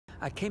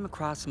I came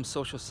across some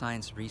social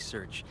science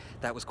research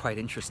that was quite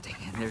interesting,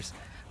 and there's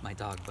my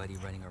dog Buddy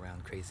running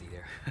around crazy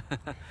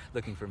there,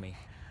 looking for me.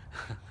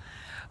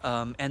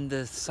 And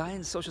the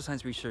social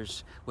science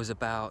research was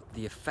about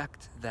the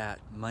effect that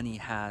money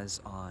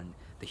has on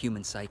the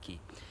human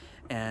psyche.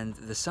 And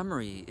the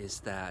summary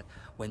is that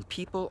when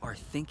people are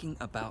thinking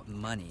about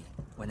money,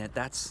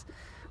 that's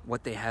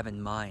what they have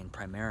in mind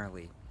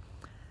primarily,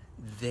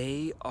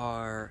 they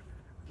are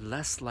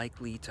less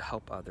likely to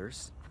help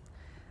others.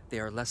 They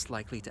are less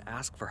likely to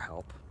ask for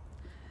help.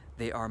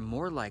 They are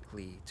more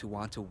likely to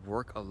want to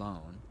work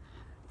alone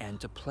and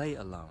to play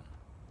alone.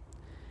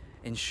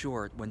 In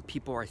short, when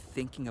people are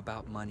thinking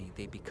about money,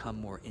 they become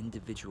more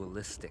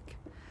individualistic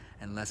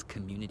and less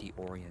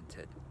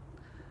community-oriented,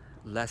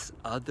 less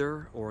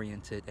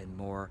other-oriented and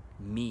more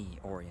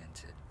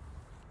me-oriented.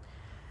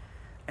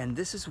 And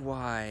this is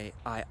why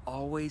I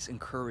always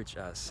encourage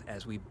us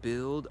as we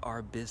build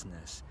our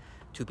business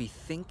to be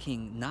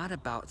thinking not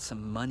about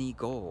some money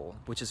goal,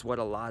 which is what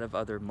a lot of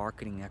other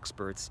marketing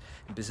experts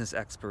and business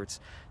experts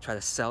try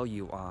to sell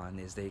you on,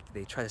 is they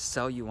try to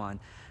sell you on,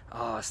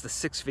 oh, it's the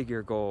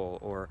six-figure goal,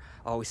 or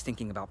always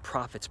thinking about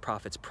profits,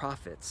 profits,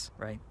 profits,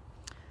 right?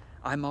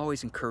 I'm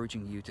always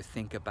encouraging you to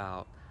think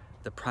about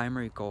the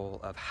primary goal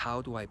of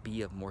how do I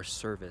be of more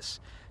service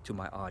to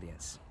my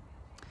audience.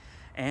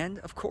 And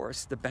of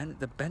course, the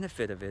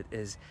benefit of it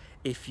is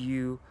if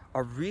you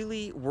are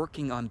really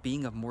working on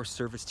being of more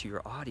service to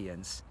your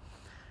audience,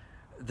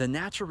 the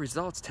natural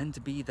results tend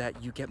to be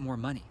that you get more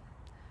money,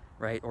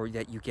 right? Or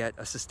that you get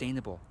a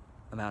sustainable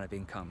amount of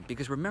income.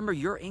 Because remember,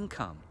 your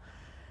income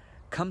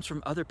comes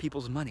from other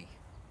people's money,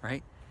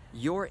 right?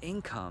 Your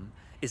income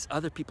is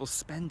other people's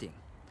spending.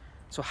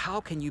 So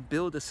how can you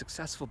build a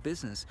successful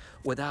business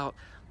without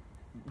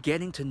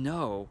getting to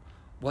know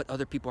what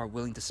other people are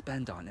willing to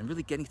spend on, and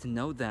really getting to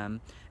know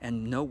them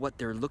and know what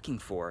they're looking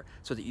for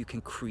so that you can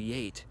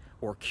create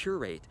or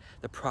curate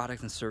the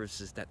products and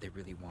services that they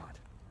really want.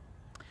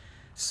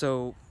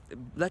 So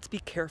let's be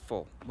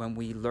careful when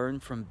we learn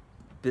from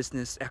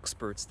business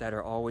experts that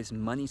are always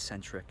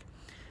money-centric,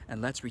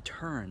 and let's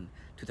return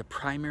to the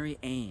primary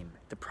aim,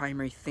 the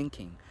primary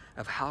thinking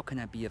of how can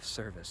I be of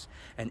service.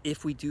 And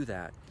if we do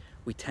that,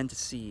 we tend to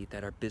see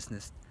that our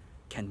business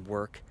can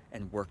work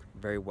and work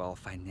very well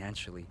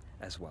financially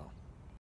as well.